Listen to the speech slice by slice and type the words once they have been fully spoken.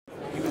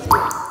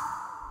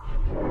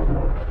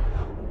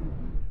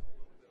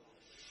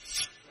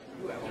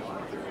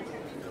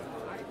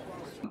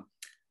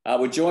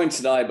We're joined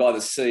today by the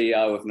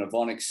CEO of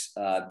Novonix,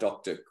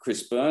 Dr.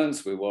 Chris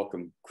Burns. We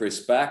welcome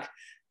Chris back.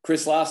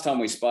 Chris, last time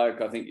we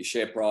spoke, I think your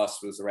share price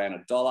was around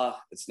 $1.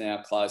 It's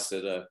now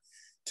closer to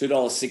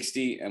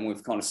 $2.60, and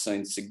we've kind of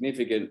seen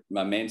significant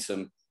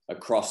momentum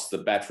across the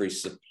battery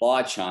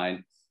supply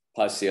chain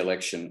post the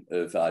election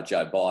of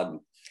Joe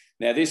Biden.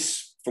 Now,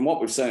 this, from what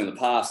we've seen in the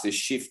past, this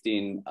shift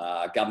in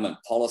government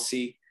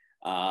policy,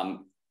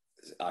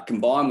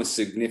 combined with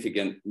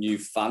significant new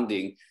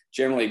funding,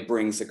 generally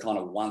brings a kind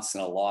of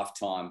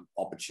once-in-a-lifetime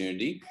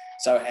opportunity.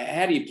 So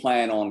how do you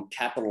plan on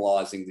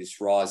capitalising this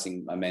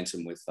rising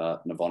momentum with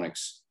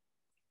Novonix?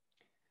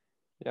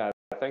 Yeah,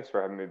 thanks for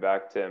having me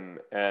back, Tim.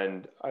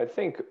 And I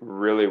think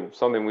really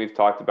something we've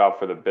talked about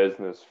for the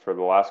business for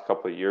the last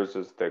couple of years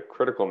is the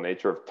critical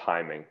nature of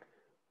timing,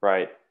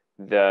 right?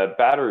 The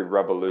battery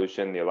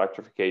revolution, the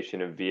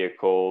electrification of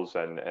vehicles,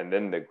 and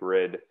then the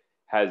grid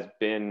has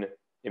been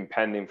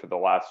impending for the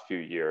last few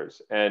years.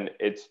 And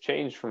it's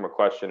changed from a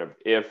question of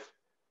if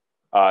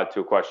to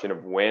a question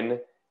of when.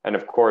 And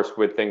of course,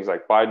 with things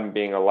like Biden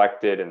being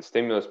elected and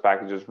stimulus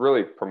packages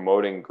really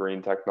promoting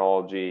green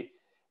technology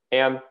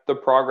and the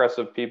progress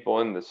of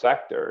people in the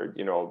sector,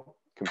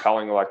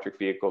 compelling electric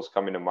vehicles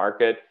coming to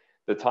market,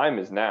 the time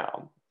is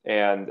now.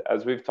 And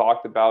as we've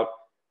talked about,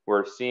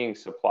 we're seeing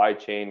supply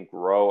chain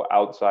grow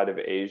outside of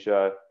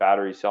Asia,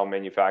 battery cell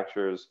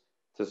manufacturers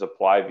to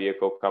supply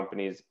vehicle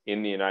companies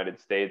in the United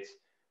States.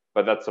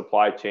 But that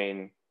supply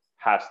chain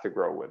has to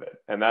grow with it.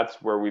 And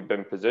that's where we've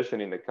been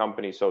positioning the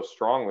company so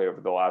strongly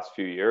over the last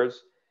few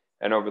years.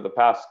 And over the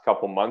past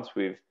couple months,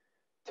 we've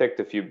ticked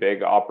a few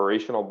big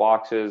operational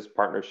boxes,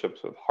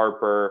 partnerships with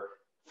Harper,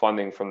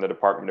 funding from the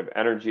Department of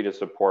Energy to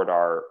support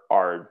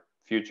our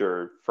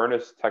future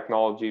furnace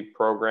technology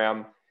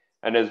program,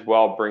 and as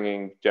well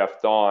bringing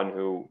Jeff Dawn,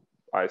 who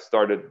I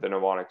started the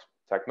Novonix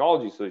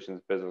Technology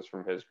Solutions business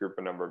from his group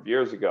a number of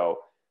years ago,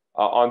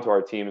 onto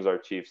our team as our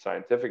chief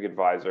scientific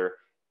advisor,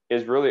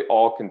 is really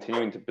all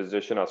continuing to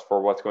position us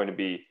for what's going to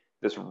be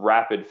this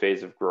rapid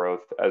phase of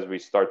growth as we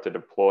start to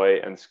deploy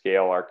and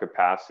scale our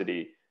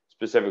capacity,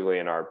 specifically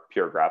in our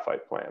pure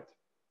graphite plant.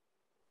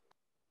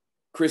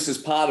 Chris, as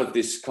part of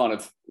this kind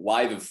of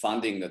wave of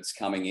funding that's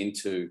coming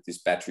into this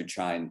battery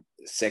chain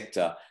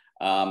sector,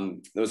 there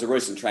was a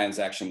recent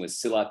transaction with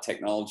Silla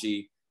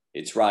Technology.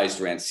 It's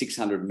raised around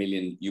 $600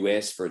 million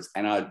US for its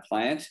anode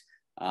plant.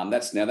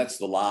 That's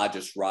the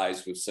largest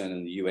raise we've seen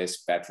in the US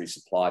battery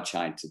supply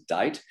chain to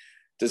date.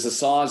 Does the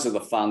size of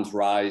the funds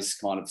raise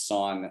kind of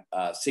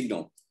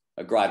signal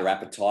a greater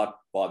appetite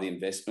by the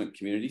investment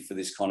community for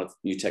this kind of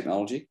new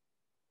technology?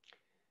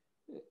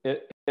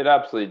 It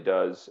absolutely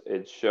does.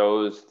 It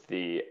shows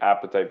the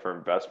appetite for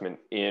investment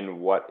in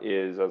what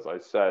is, as I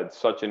said,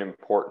 such an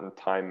important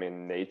time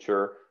in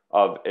nature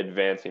of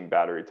advancing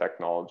battery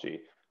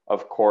technology.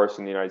 Of course,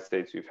 in the United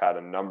States, we've had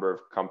a number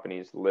of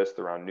companies list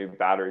around new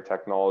battery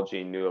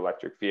technology, new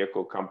electric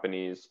vehicle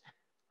companies.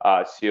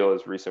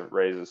 Silla's recent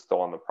raise is still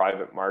on the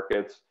private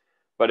markets,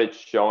 but it's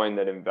showing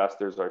that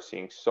investors are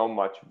seeing so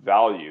much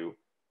value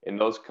in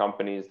those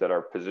companies that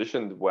are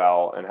positioned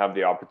well and have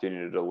the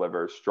opportunity to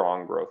deliver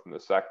strong growth in the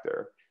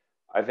sector.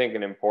 I think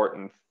an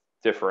important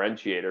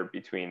differentiator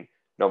between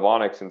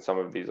Novonix and some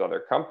of these other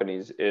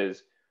companies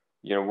is,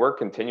 we're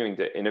continuing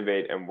to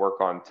innovate and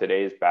work on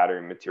today's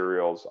battery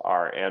materials.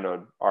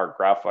 Our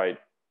graphite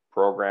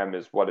program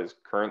is what is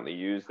currently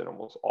used in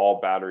almost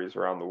all batteries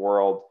around the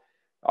world.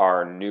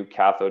 Our new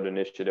cathode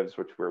initiatives,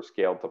 which we're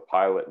scaled to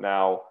pilot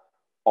now,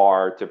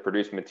 are to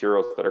produce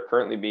materials that are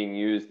currently being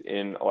used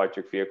in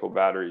electric vehicle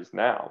batteries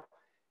now.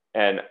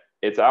 And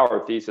it's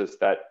our thesis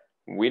that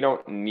we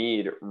don't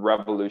need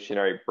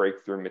revolutionary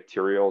breakthrough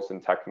materials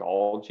and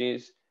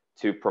technologies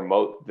to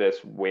promote this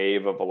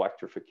wave of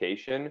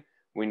electrification.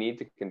 We need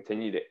to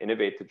continue to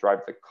innovate to drive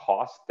the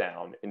cost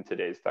down in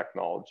today's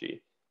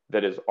technology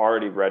that is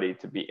already ready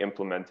to be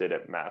implemented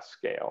at mass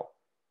scale.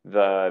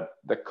 The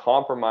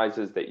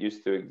compromises that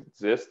used to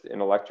exist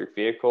in electric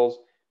vehicles,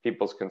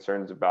 people's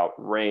concerns about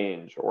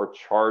range or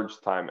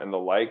charge time and the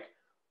like,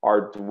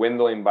 are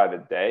dwindling by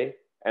the day,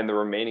 and the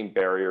remaining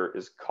barrier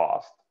is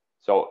cost.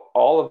 So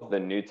all of the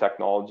new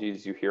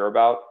technologies you hear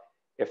about,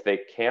 if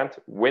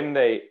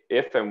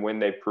and when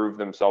they prove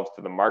themselves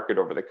to the market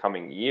over the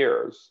coming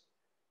years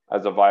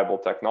as a viable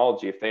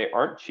technology, if they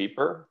aren't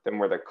cheaper than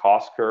where the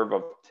cost curve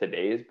of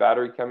today's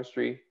battery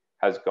chemistry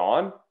has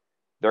gone,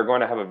 they're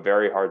going to have a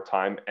very hard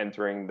time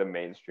entering the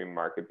mainstream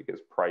market because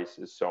price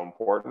is so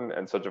important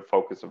and such a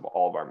focus of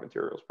all of our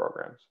materials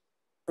programs.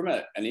 From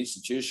an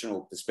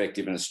institutional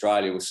perspective in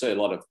Australia, we see a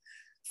lot of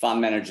fund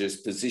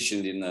managers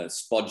positioned in the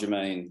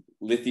spodumene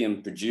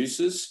lithium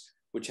producers,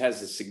 which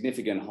has a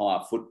significant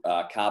higher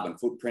carbon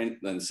footprint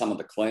than some of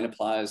the cleaner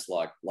players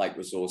like Lake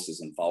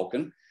Resources and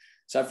Vulcan.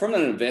 So from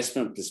an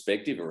investment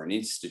perspective or an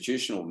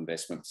institutional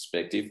investment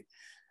perspective,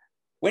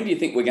 when do you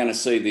think we're going to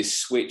see this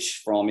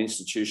switch from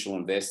institutional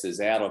investors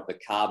out of the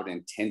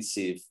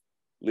carbon-intensive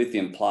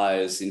lithium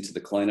players into the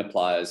cleaner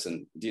players?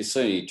 And do you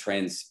see any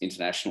trends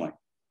internationally?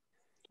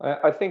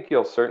 I think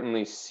you'll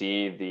certainly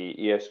see the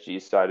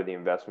ESG side of the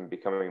investment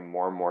becoming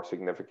more and more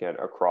significant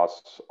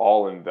across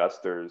all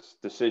investors'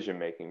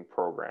 decision-making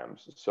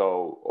programs.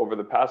 So over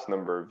the past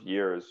number of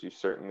years, you've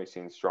certainly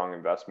seen strong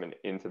investment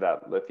into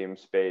that lithium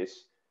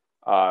space,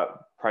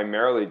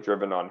 primarily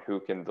driven on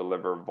who can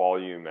deliver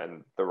volume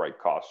and the right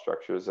cost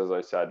structures. As I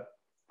said,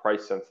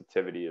 price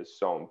sensitivity is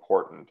so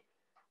important.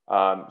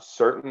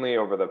 Certainly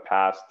over the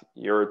past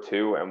year or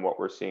two, and what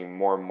we're seeing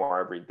more and more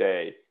every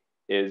day,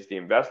 is the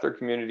investor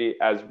community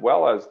as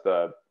well as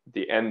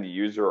the end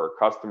user or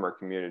customer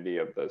community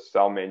of the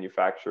cell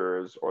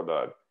manufacturers or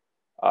the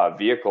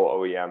vehicle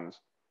OEMs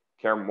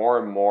care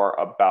more and more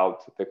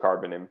about the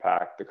carbon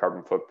impact, the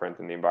carbon footprint,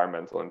 and the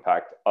environmental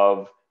impact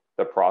of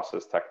the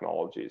process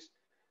technologies.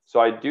 So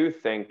I do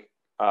think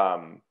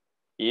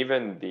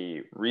even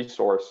the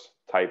resource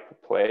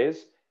type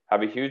plays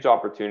have a huge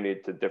opportunity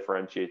to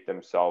differentiate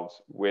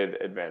themselves with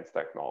advanced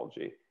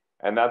technology.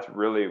 And that's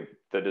really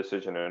the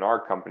decision in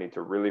our company,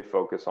 to really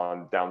focus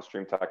on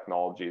downstream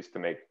technologies to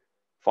make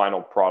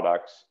final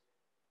products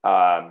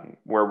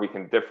where we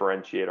can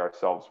differentiate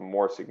ourselves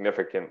more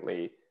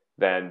significantly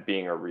than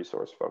being a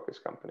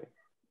resource-focused company.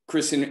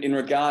 Chris, in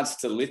regards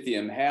to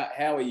lithium,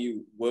 how are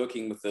you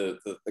working with the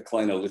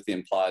cleaner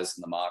lithium players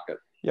in the market?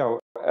 Yeah,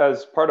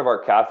 as part of our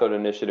cathode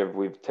initiative,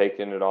 we've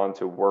taken it on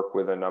to work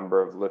with a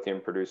number of lithium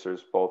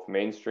producers, both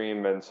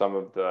mainstream and some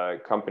of the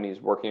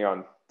companies working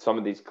on some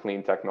of these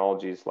clean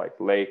technologies like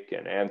Lake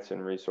and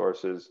Anson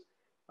Resources,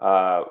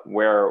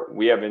 where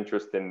we have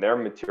interest in their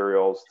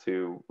materials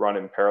to run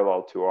in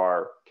parallel to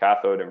our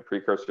cathode and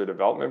precursor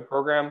development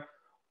program,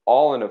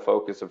 all in a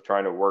focus of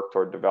trying to work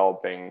toward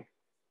developing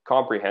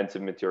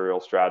comprehensive material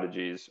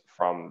strategies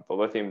from the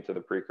lithium to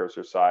the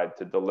precursor side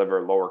to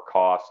deliver lower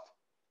cost,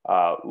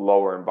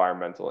 lower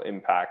environmental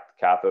impact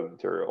cathode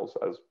materials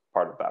as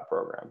part of that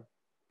program.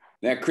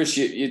 Now, Chris,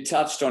 you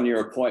touched on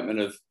your appointment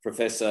of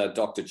Professor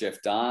Dr.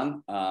 Jeff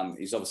Dahn.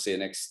 He's obviously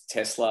an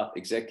ex-Tesla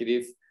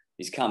executive.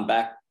 He's come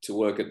back to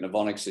work at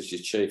Novonix as your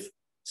chief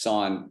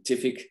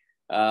scientific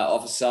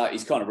officer.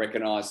 He's kind of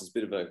recognised as a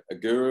bit of a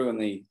guru in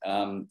the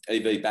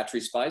EV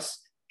battery space.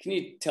 Can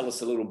you tell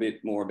us a little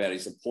bit more about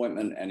his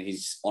appointment and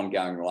his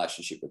ongoing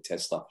relationship with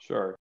Tesla?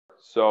 Sure.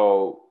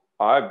 So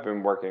I've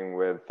been working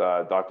with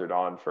Dr.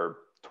 Dahn for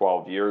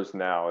 12 years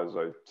now, as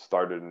I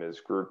started in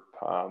his group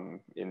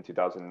in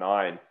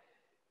 2009.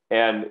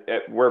 And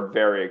we're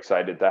very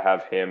excited to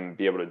have him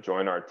be able to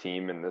join our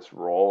team in this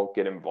role,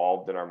 get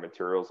involved in our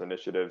materials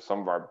initiative, some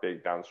of our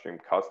big downstream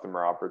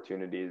customer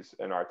opportunities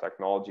in our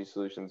technology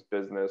solutions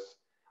business.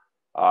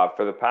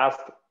 For the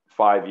past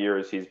 5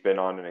 years, he's been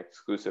on an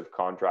exclusive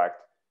contract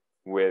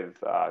with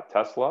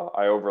Tesla.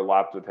 I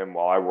overlapped with him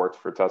while I worked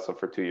for Tesla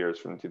for 2 years,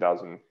 from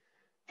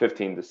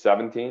 2015 to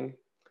 17.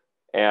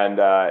 And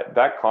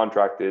that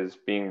contract is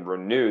being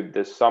renewed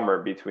this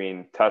summer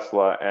between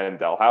Tesla and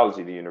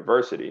Dalhousie, the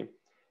university.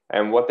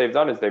 And what they've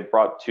done is they've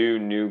brought 2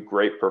 new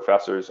great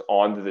professors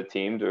onto the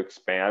team to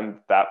expand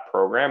that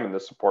program and the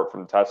support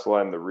from Tesla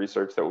and the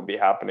research that will be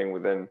happening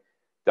within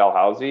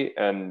Dalhousie.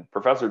 And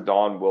Professor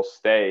Dahn will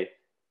stay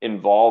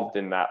involved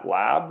in that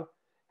lab.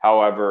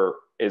 However,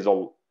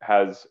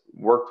 has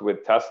worked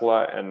with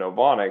Tesla and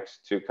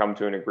Novonix to come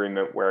to an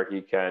agreement where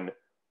he can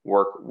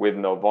work with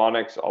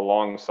Novonix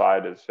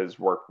alongside his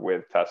work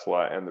with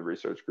Tesla and the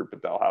research group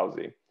at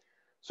Dalhousie.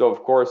 So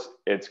of course,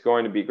 it's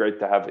going to be great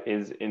to have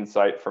his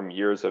insight from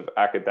years of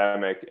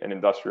academic and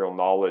industrial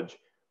knowledge,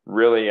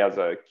 really as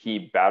a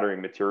key battery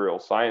material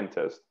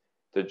scientist,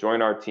 to join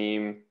our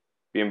team,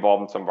 be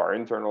involved in some of our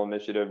internal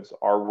initiatives,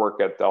 our work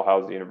at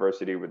Dalhousie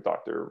University with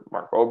Dr.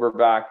 Mark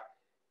Oberbach,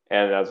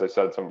 and as I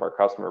said, some of our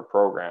customer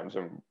programs,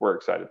 and we're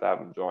excited to have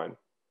him join.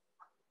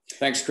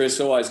 Thanks, Chris.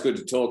 Always good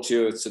to talk to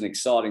you. It's an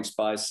exciting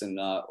space, and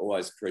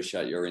always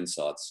appreciate your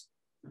insights.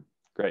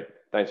 Great.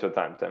 Thanks for the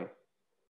time, Tim.